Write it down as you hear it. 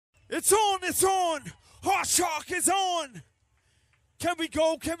It's on, it's on. Hardshock is on. Can we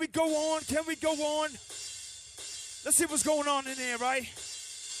go? Can we go on? Can we go on? Let's see what's going on in there, right?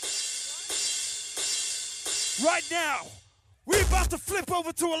 Right now, we're about to flip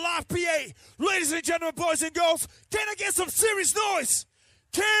over to a live PA. Ladies and gentlemen, boys and girls, can I get some serious noise?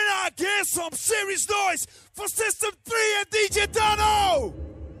 Can I get some serious noise for System 3 and DJ Dano?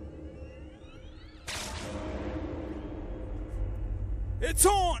 It's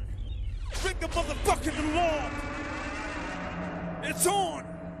on. Bring the motherfucking alarm. It's on.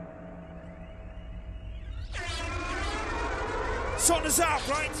 Sun is out,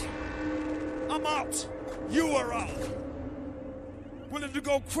 right? I'm out. You are out. Willing to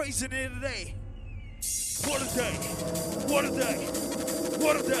go crazy there today. What a day. What a day.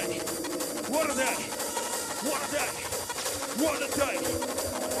 What a day. What a day. What a day. What a day.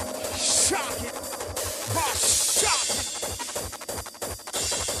 Shocking. Shocking.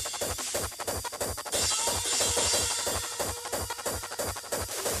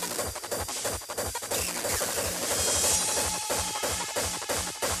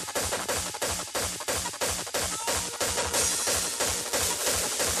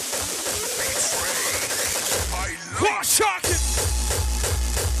 Shocking!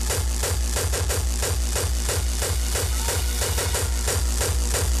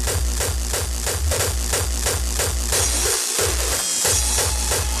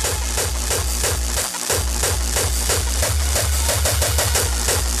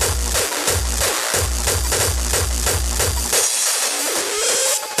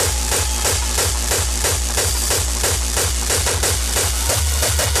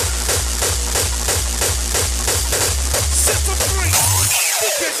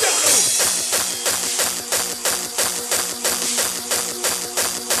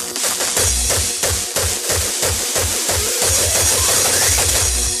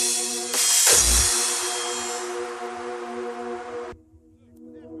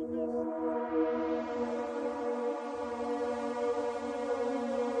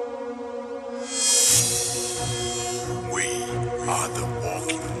 Are the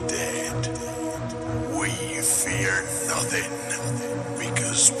walking dead. We fear nothing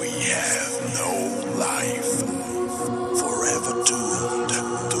because we have no life. Forever doomed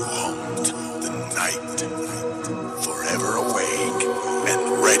to haunt the night. Forever awake and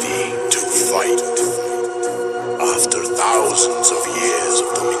ready to fight. After thousands of years of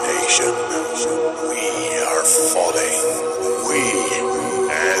domination, we are falling. We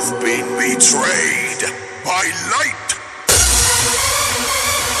have been betrayed by light.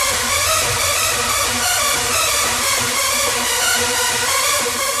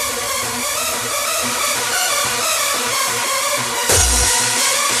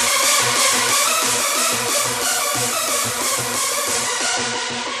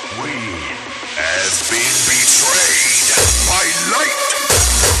 We have been betrayed by light.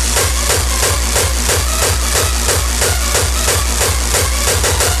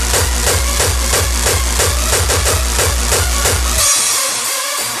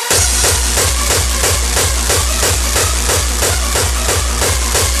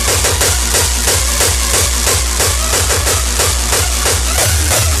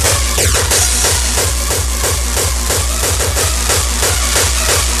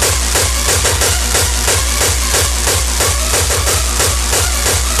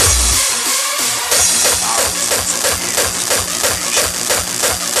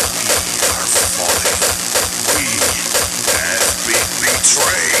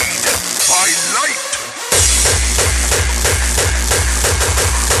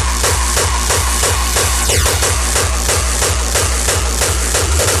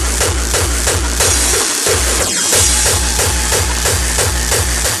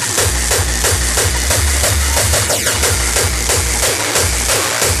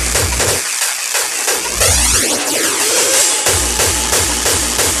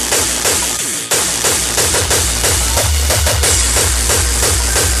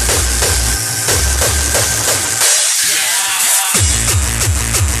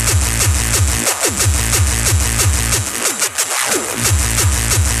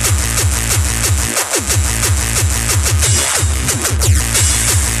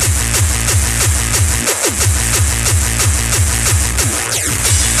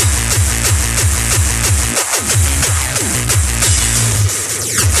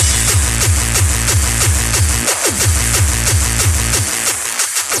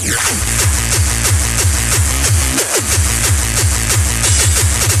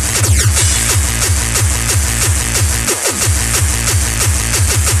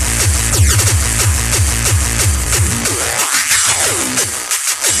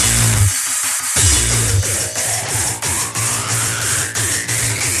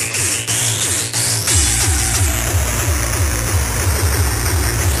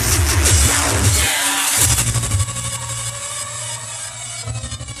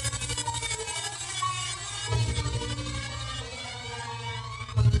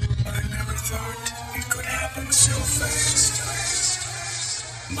 so fast.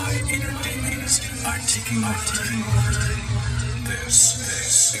 My inner demons are taking over. This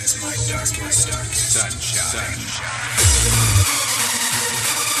is my darkest sunshine.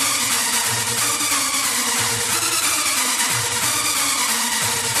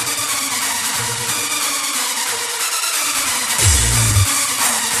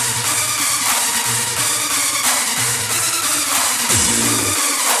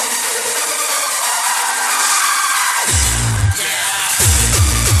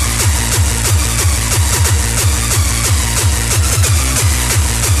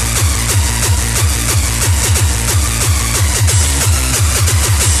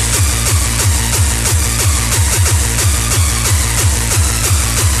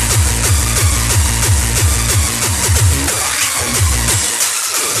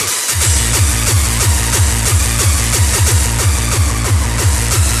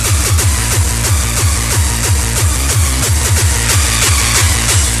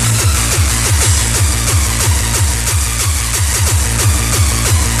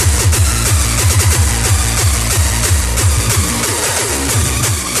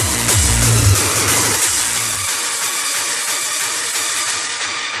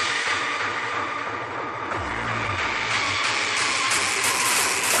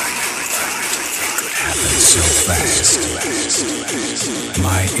 So fast.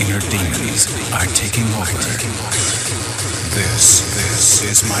 My inner demons are taking over. This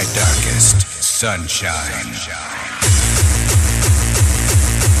is my darkest sunshine.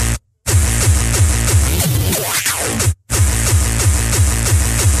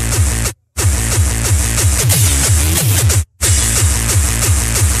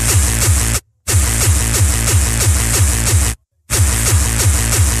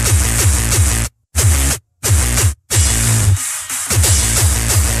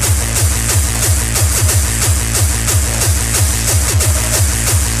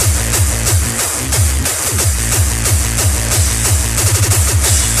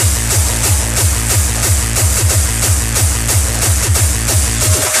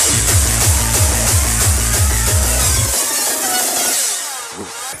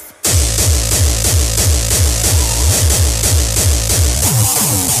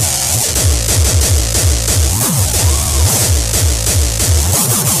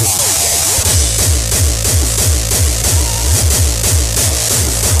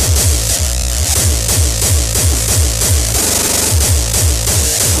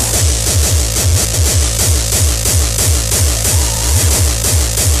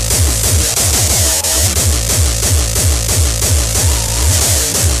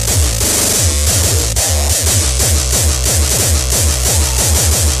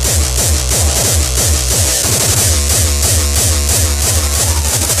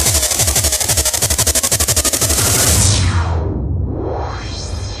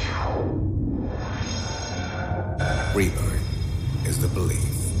 Rebirth is the belief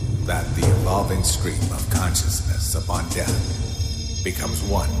that the evolving stream of consciousness upon death becomes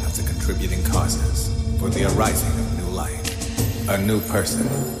one of the contributing causes for the arising of new life. A new person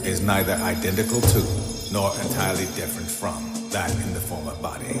is neither identical to nor entirely different from that in the former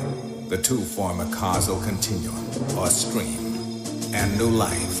body. The two form a causal continuum or stream, and new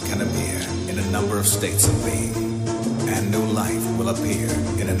life can appear in a number of states of being, and new life will appear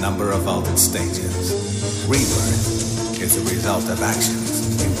in a number of altered stages. Rebirth is a result of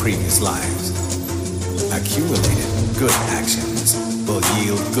actions in previous lives. Accumulated good actions will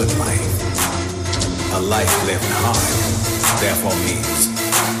yield good life. A life lived hard, therefore means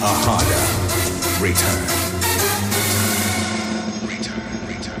a harder return.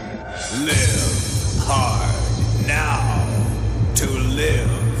 Live hard now to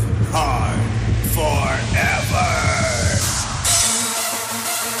live hard forever.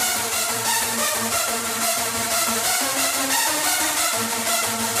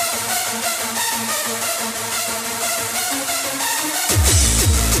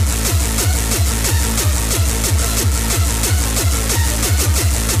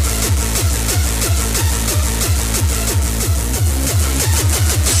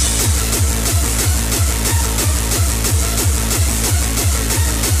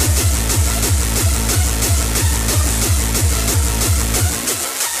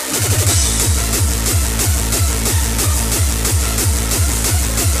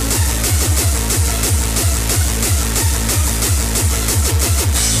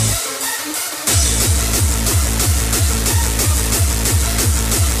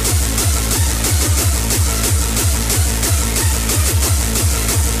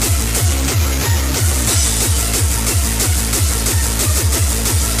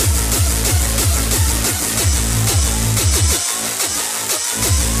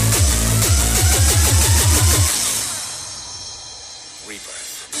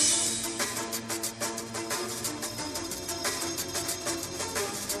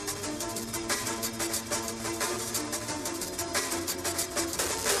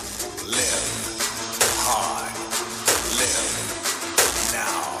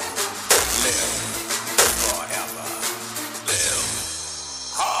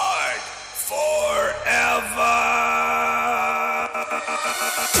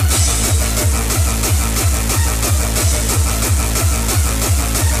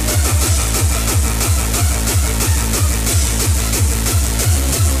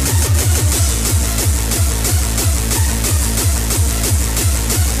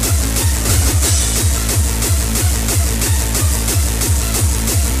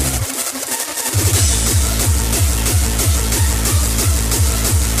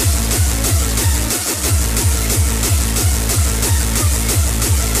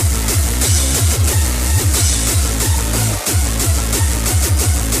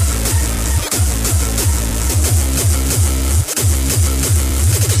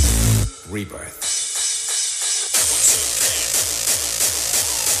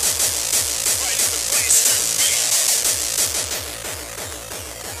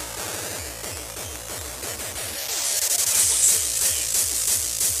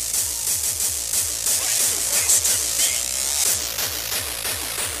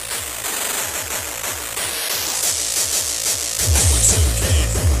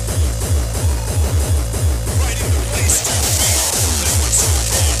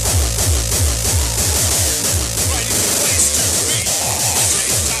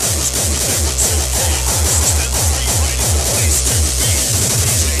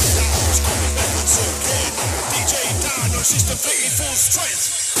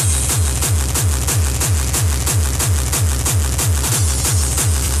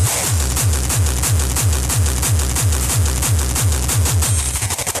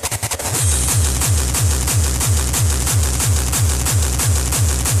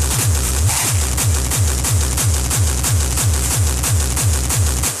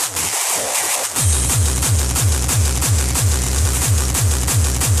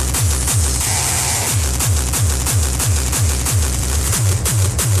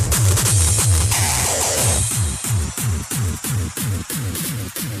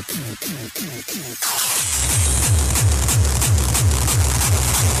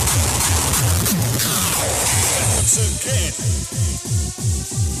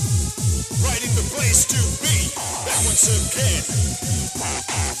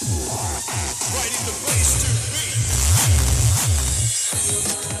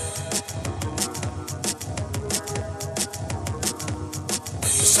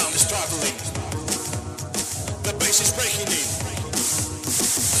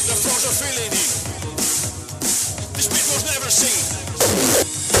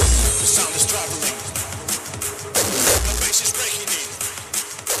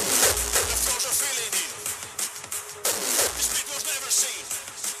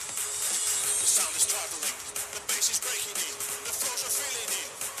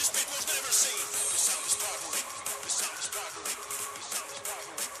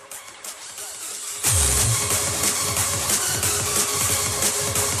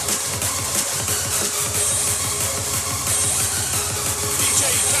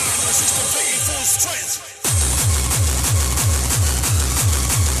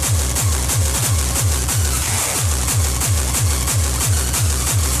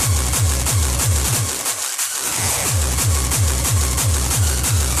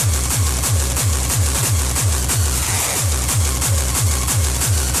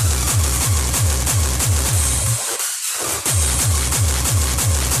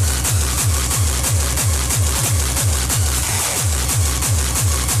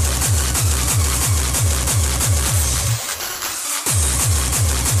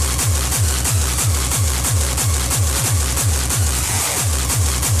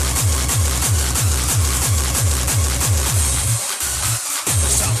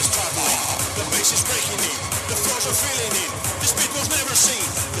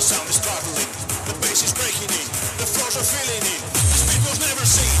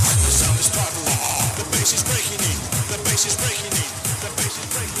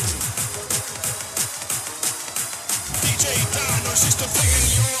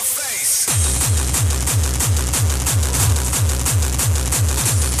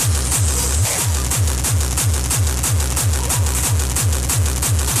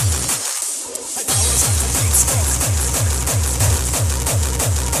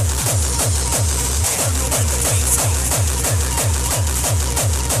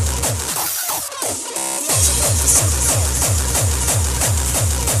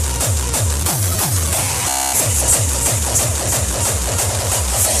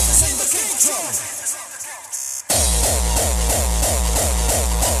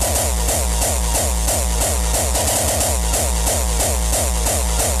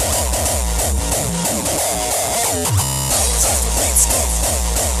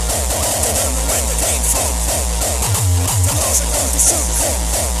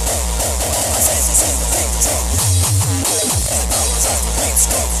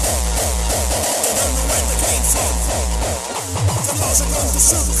 going to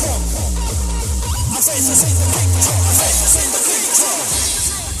soon come. Our faces in the picture, our faces in the picture.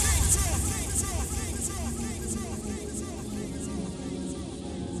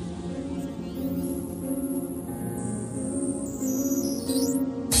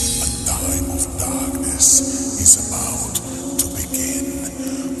 Is about to begin,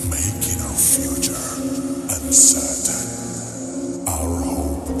 making our future uncertain. Our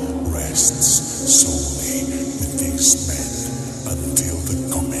hope rests solely with these men until the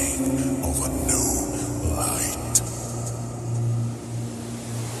coming of a new light.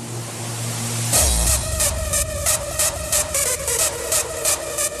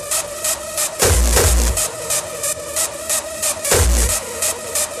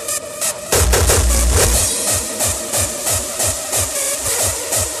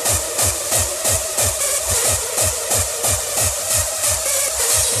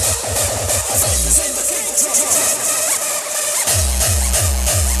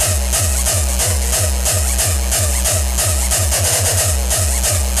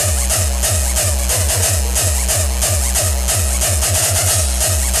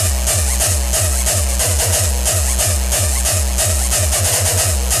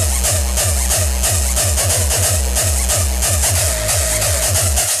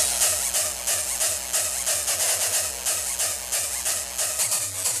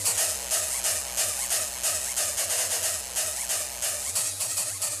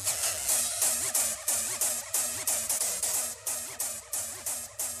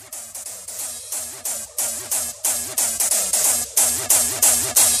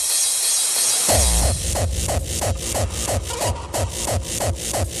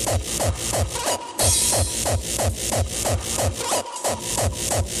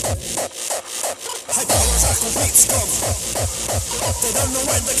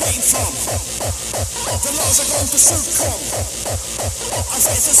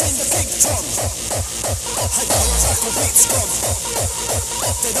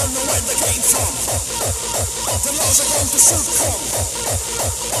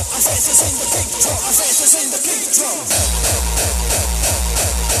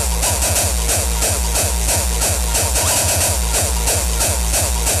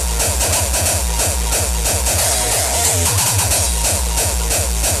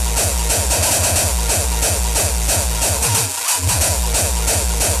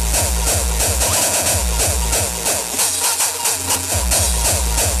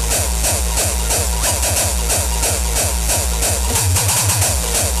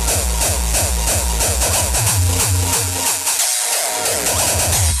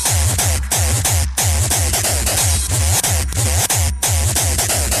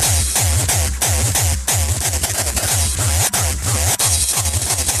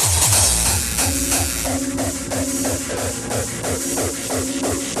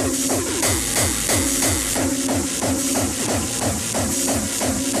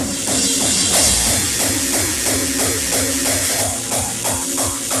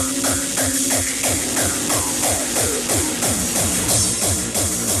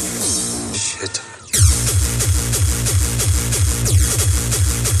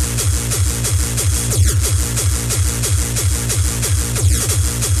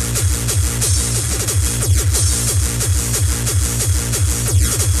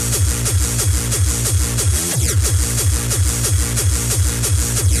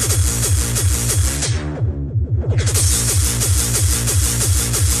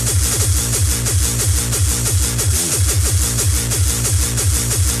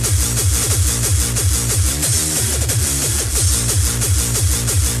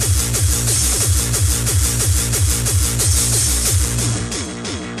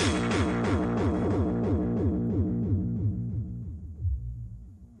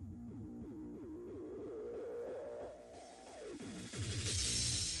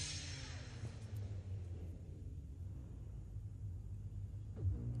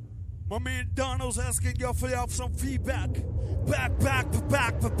 My man Dano's asking y'all for some feedback.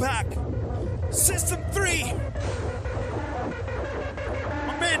 Back. System 3.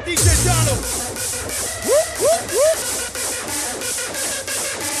 My man DJ Dano. Whoop.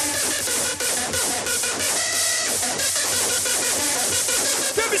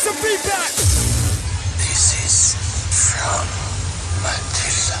 Give me some feedback. This is from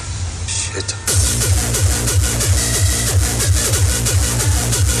Matilda. Shit.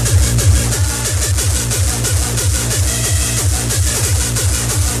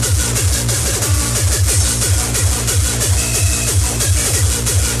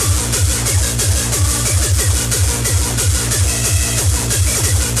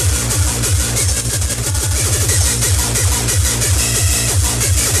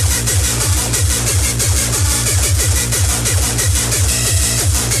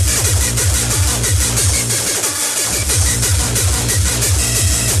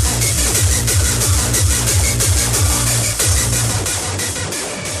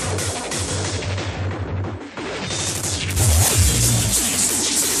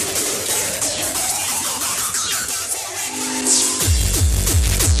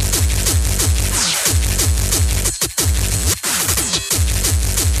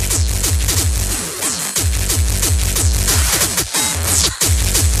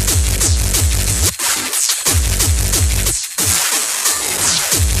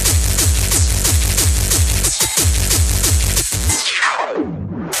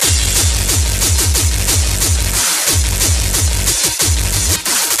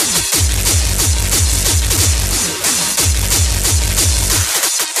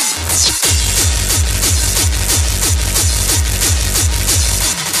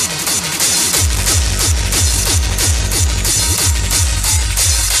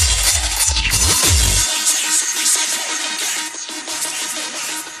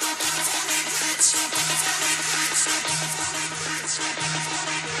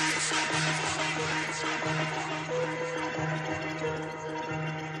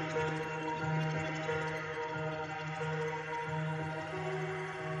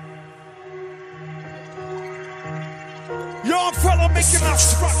 Young fella making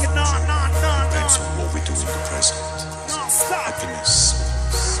us rockin' Depends on what we do in the present. non-stop. Happiness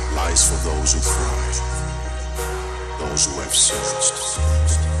lies for those who cry, those who have searched,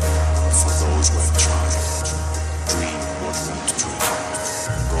 for those who have tried. Dream what you want to dream.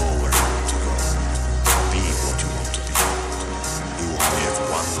 Go where you want to go. Be what you want to be. You only have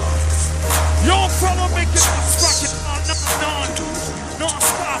one life. Young fella making us rockin' To do all you want.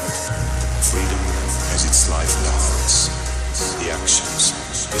 non-stop. Freedom has its life in the hearts, the actions,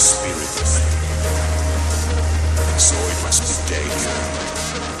 the spirit that make. And so it must be daily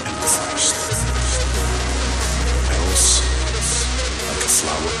and refreshed. Else, like a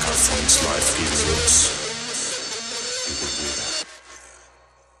flower cut from its life-giving roots, it will wither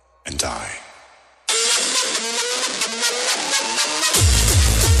and die.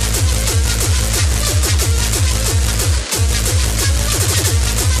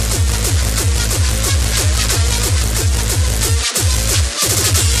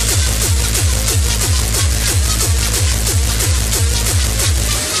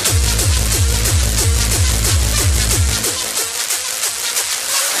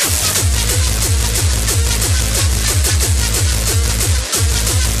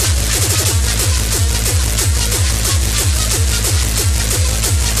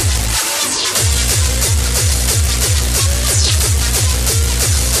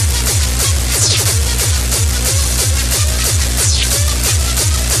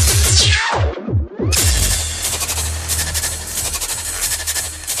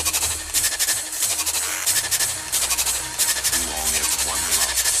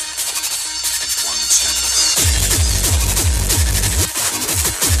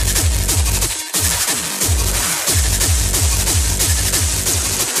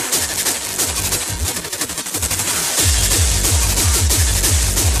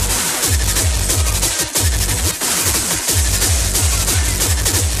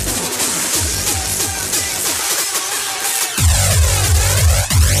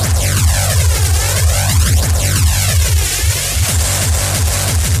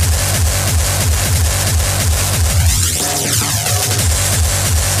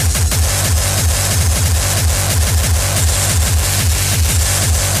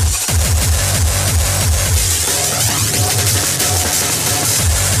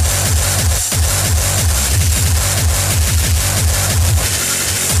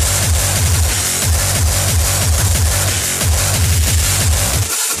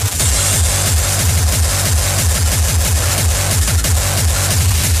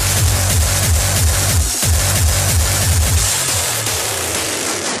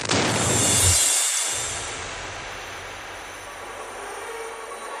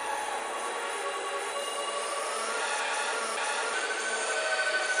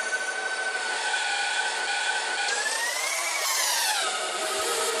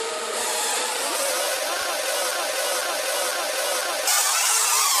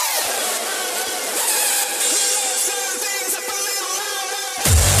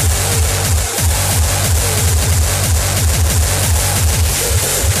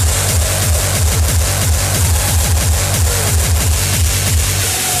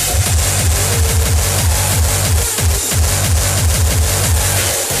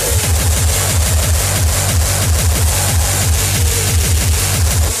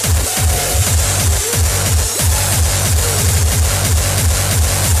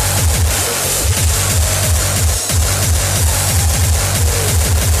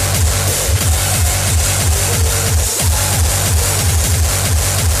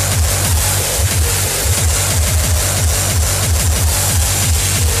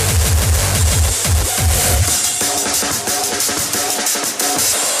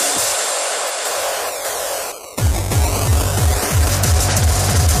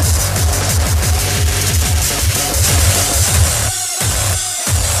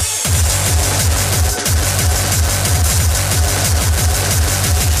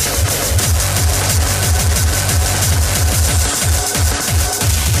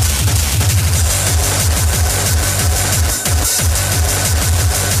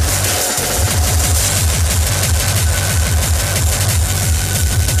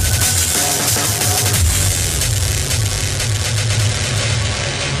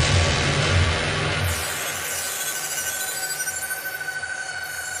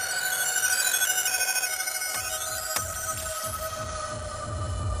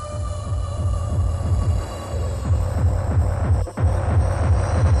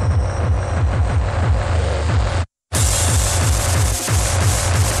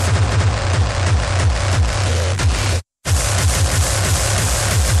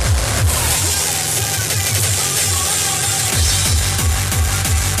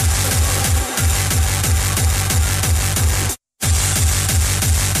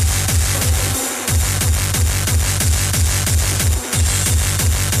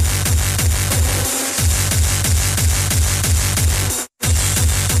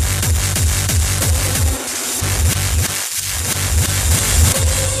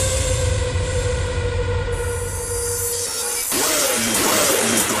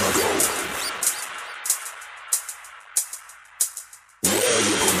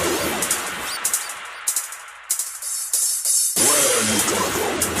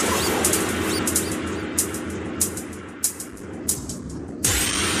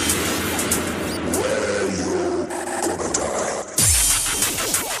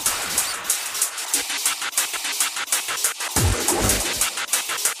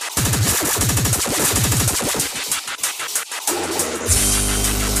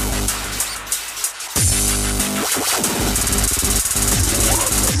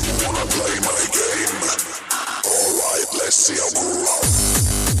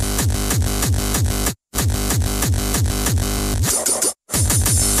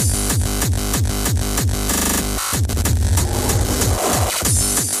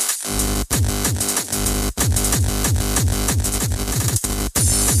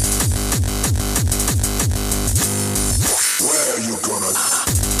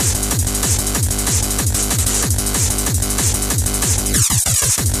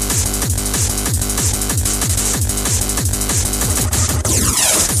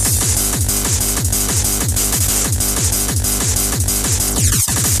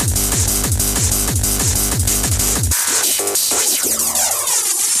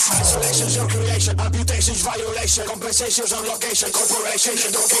 Violation, compensations on location, corporation,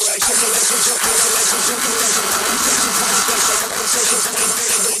 education, isolations, isolations, circulation, amputations, violation, compensations on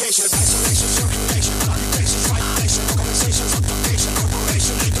education, isolations, circulation, amputations, violation, compensations on location,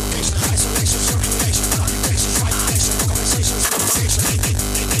 corporation, education, isolations, circulation, amputations, violation, compensations on location,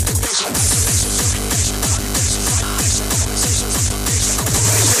 education, isolations, circulation, amputations, violation, compensations on location, corporation, education, isolations, circulation,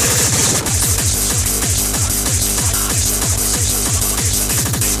 amputations, violation,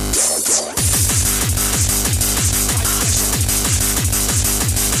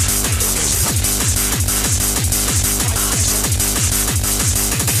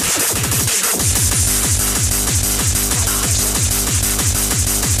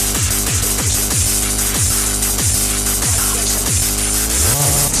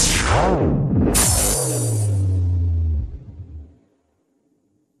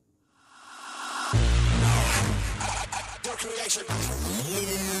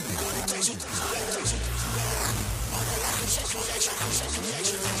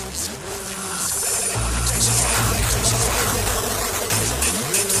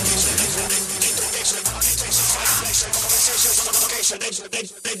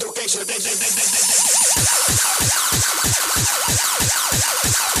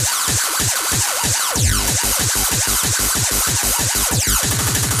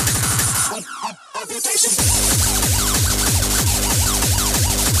 compensations on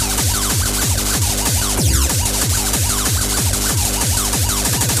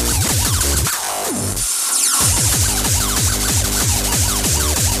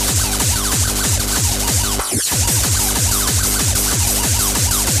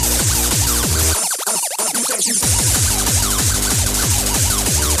location.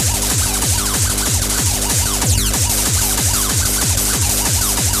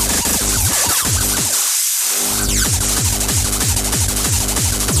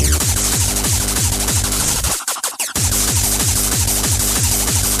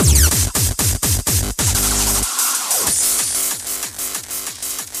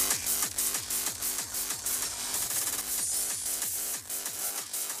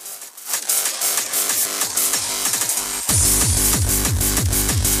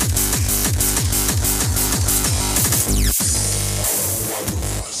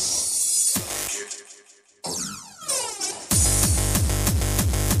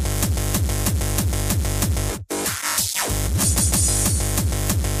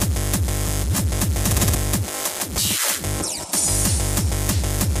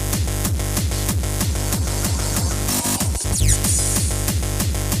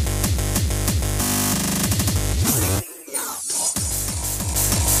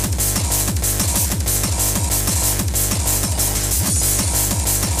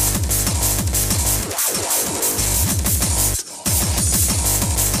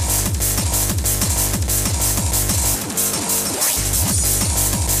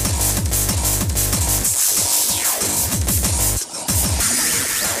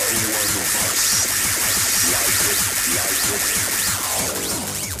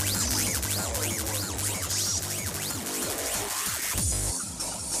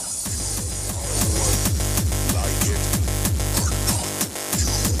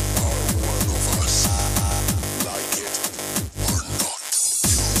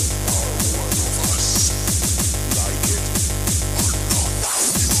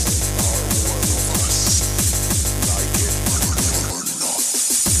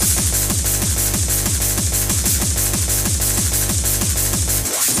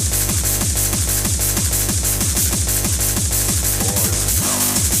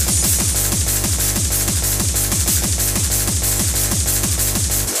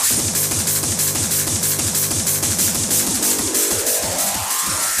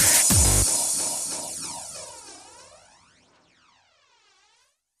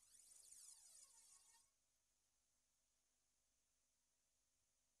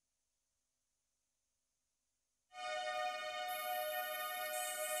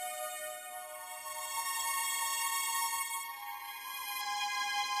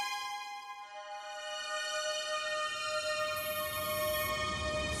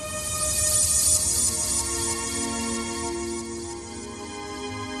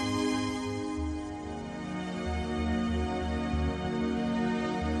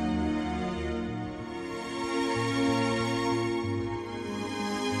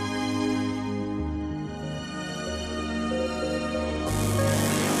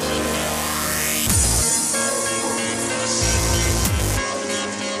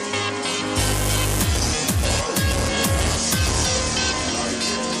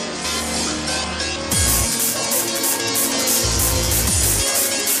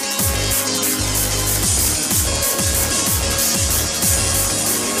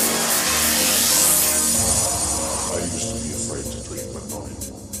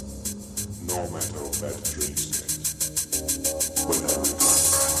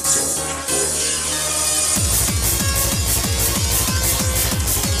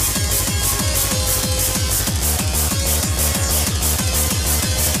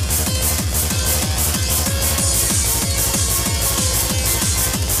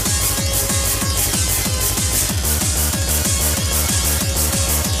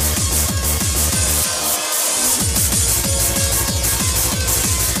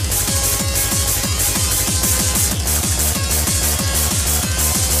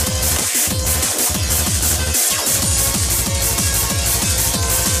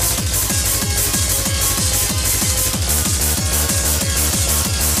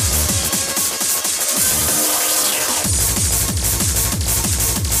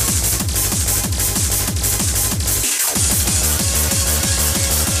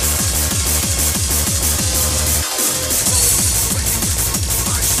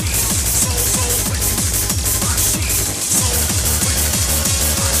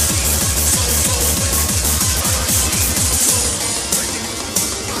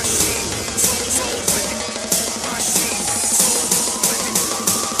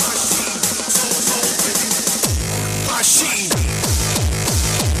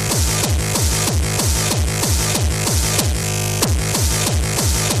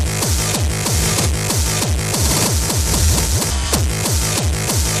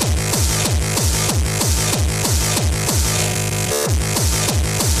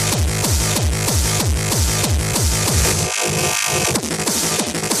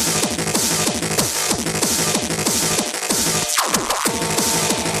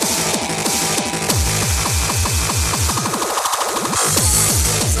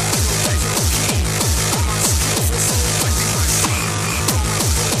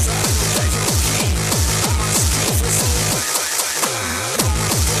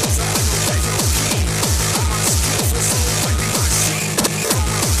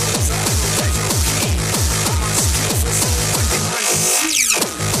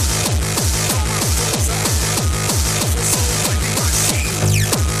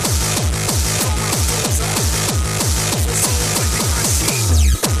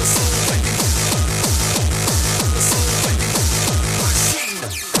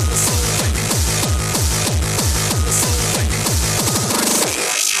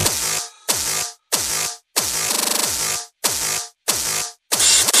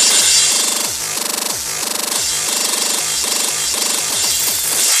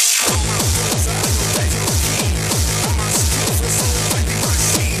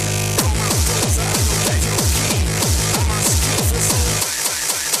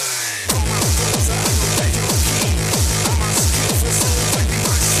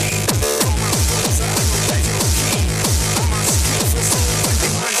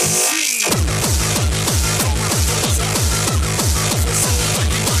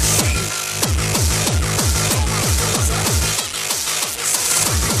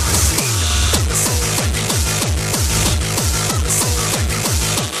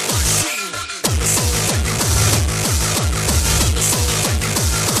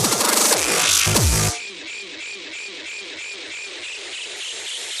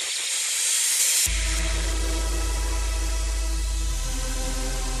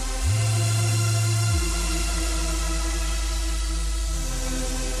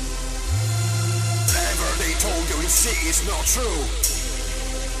 see is not true.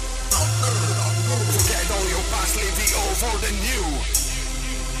 Forget all your past, leave the old for the new.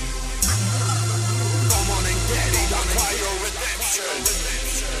 Come on and get it, acquire your redemption.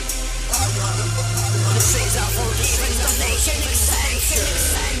 The seas are for the strength of nation extension.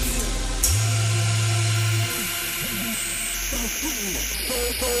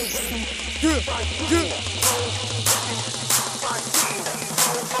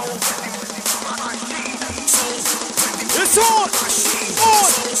 It's on!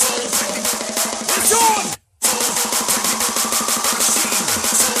 It's on!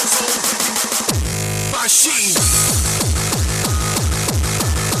 Machine!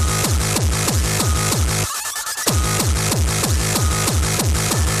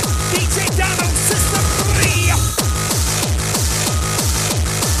 DJ Dano, System 3!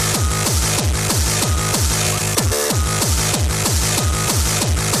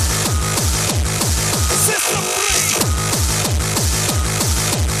 System 3!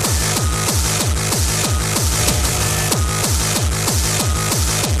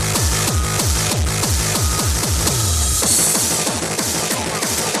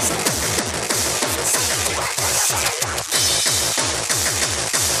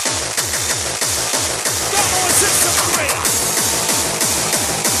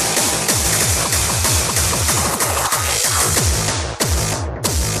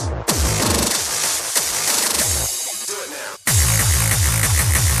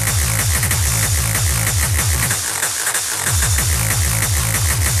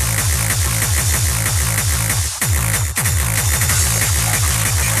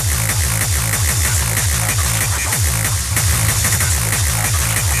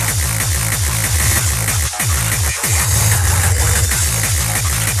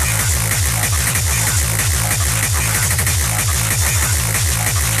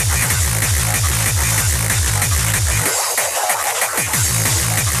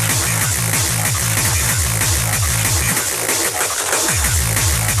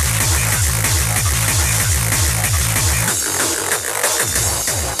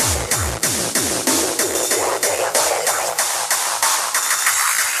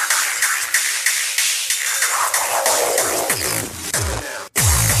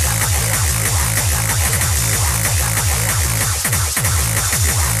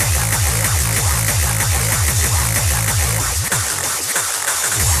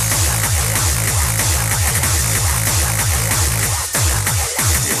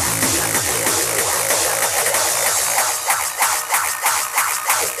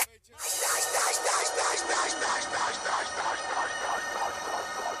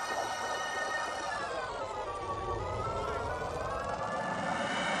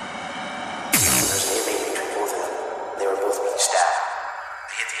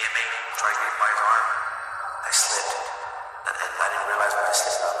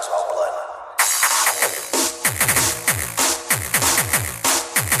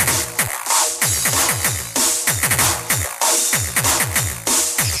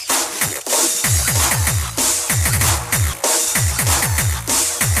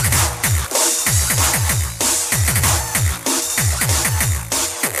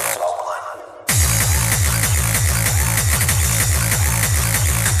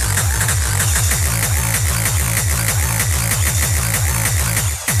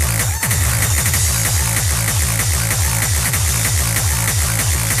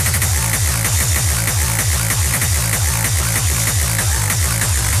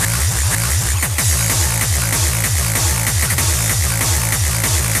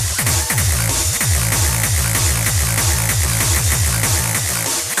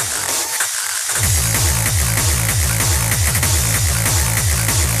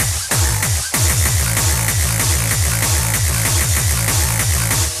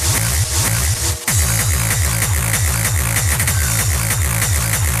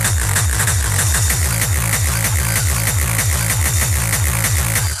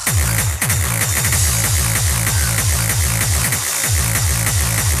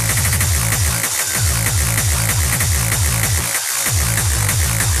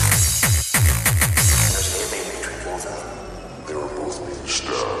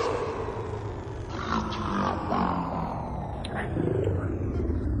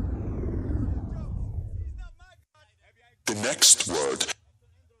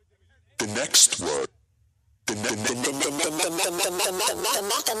 The next word. The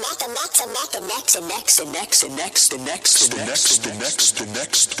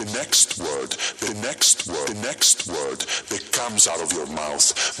next word that comes out of your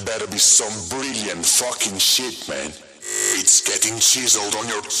mouth better be some brilliant fucking shit, man. It's getting chiseled on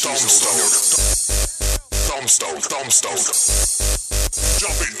your tombstone.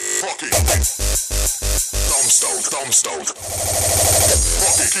 Jumping, fucking. Tombstone.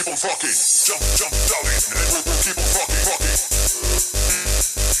 Fucking, keep on fucking. Jump, darling, and we'll keep on fucking.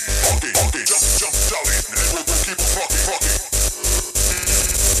 Fucking, jump, darling, and we'll keep on fucking.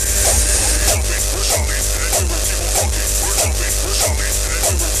 Jumping, we're shouting, and we will keep on fucking. We're jumping, we're shouting, and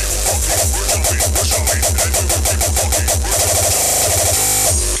we will keep on fucking. We're jumping, we're shouting, and we will keep on fucking. We're jumping,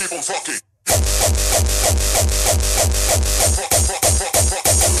 keep on fucking.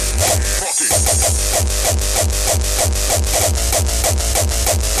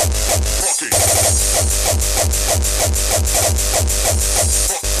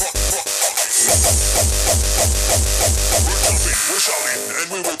 We're shouting,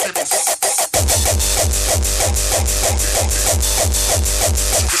 and we will keep on fucking.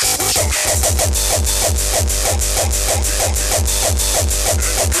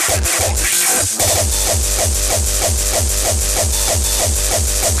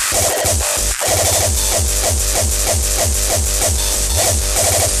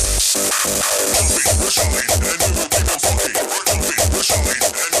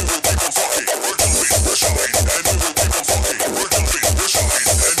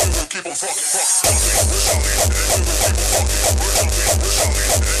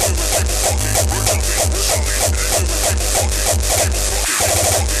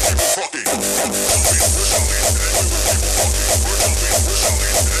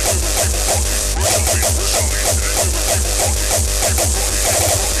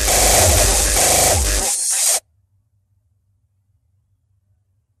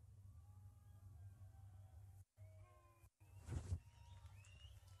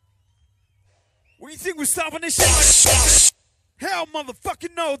 What do you think we're stopping this shit? Hell,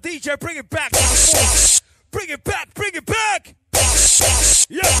 motherfucking no, DJ, bring it back. Bring it back.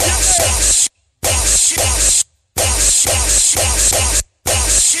 Yeah.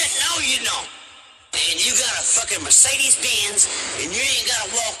 Shit, now you know. And you got a fucking Mercedes-Benz, and you ain't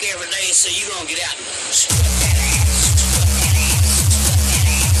gotta walk every day, so you gonna get out and strut that ass.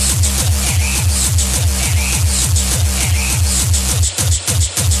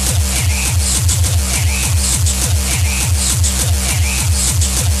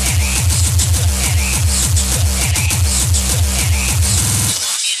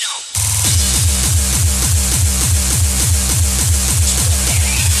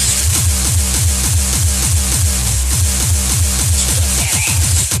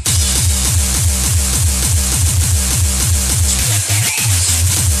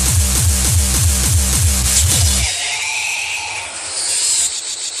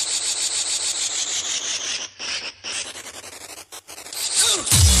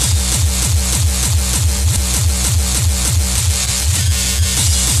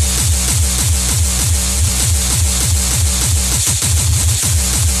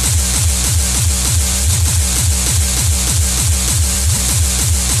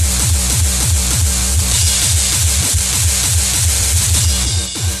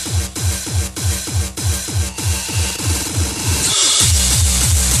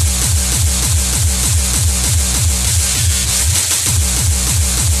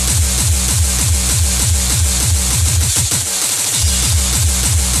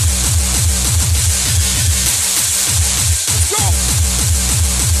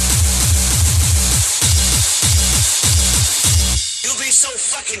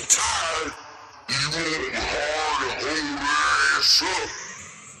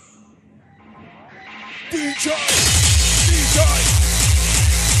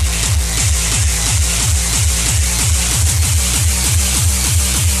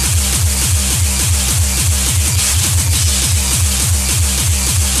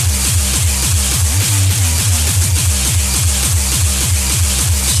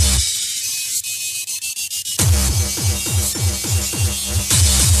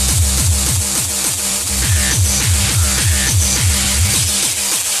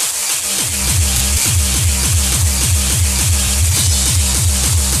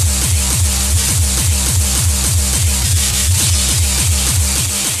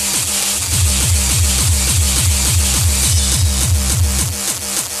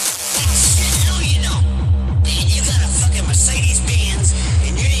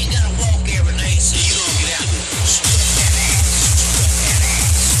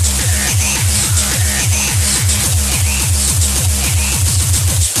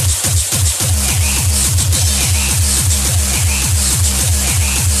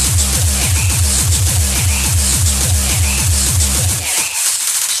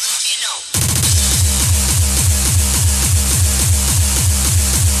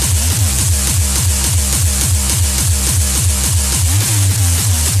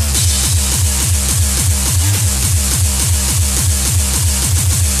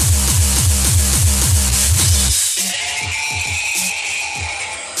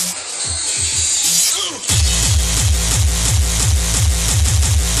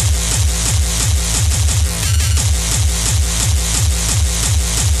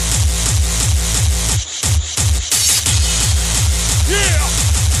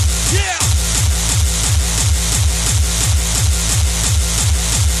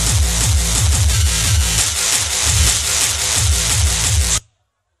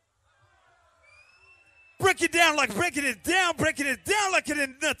 it down like breaking it down like it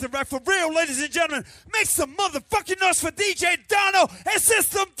ain't nothing, right? For real, ladies and gentlemen, make some motherfucking noise for DJ Dano and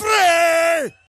System 3!